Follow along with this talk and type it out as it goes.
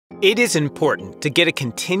It is important to get a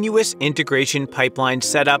continuous integration pipeline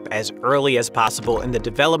set up as early as possible in the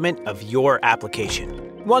development of your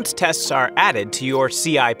application. Once tests are added to your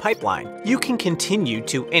CI pipeline, you can continue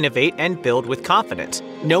to innovate and build with confidence,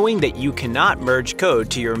 knowing that you cannot merge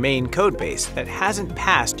code to your main codebase that hasn't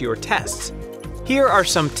passed your tests. Here are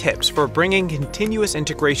some tips for bringing continuous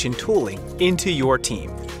integration tooling into your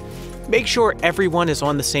team. Make sure everyone is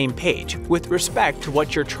on the same page with respect to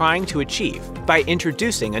what you're trying to achieve by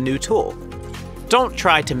introducing a new tool. Don't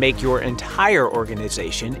try to make your entire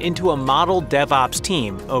organization into a model DevOps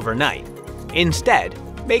team overnight. Instead,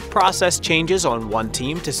 make process changes on one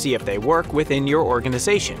team to see if they work within your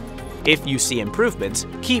organization. If you see improvements,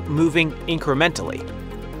 keep moving incrementally.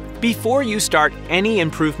 Before you start any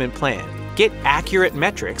improvement plan, get accurate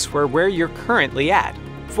metrics for where you're currently at.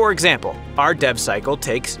 For example, our dev cycle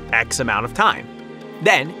takes X amount of time.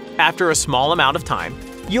 Then, after a small amount of time,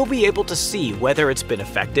 you'll be able to see whether it's been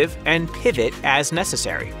effective and pivot as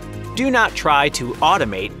necessary. Do not try to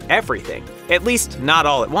automate everything, at least not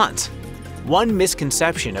all at once. One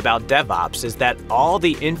misconception about DevOps is that all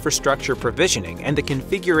the infrastructure provisioning and the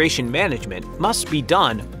configuration management must be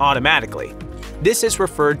done automatically. This is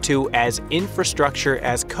referred to as infrastructure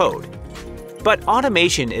as code. But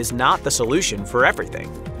automation is not the solution for everything.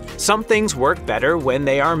 Some things work better when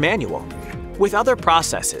they are manual. With other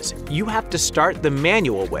processes, you have to start the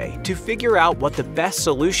manual way to figure out what the best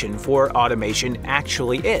solution for automation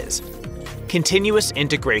actually is. Continuous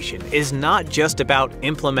integration is not just about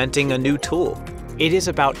implementing a new tool. It is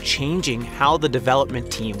about changing how the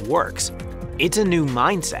development team works. It's a new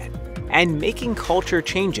mindset. And making culture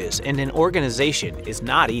changes in an organization is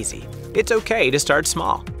not easy. It's okay to start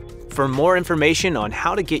small. For more information on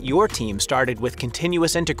how to get your team started with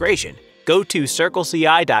continuous integration, go to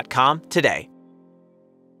CircleCI.com today.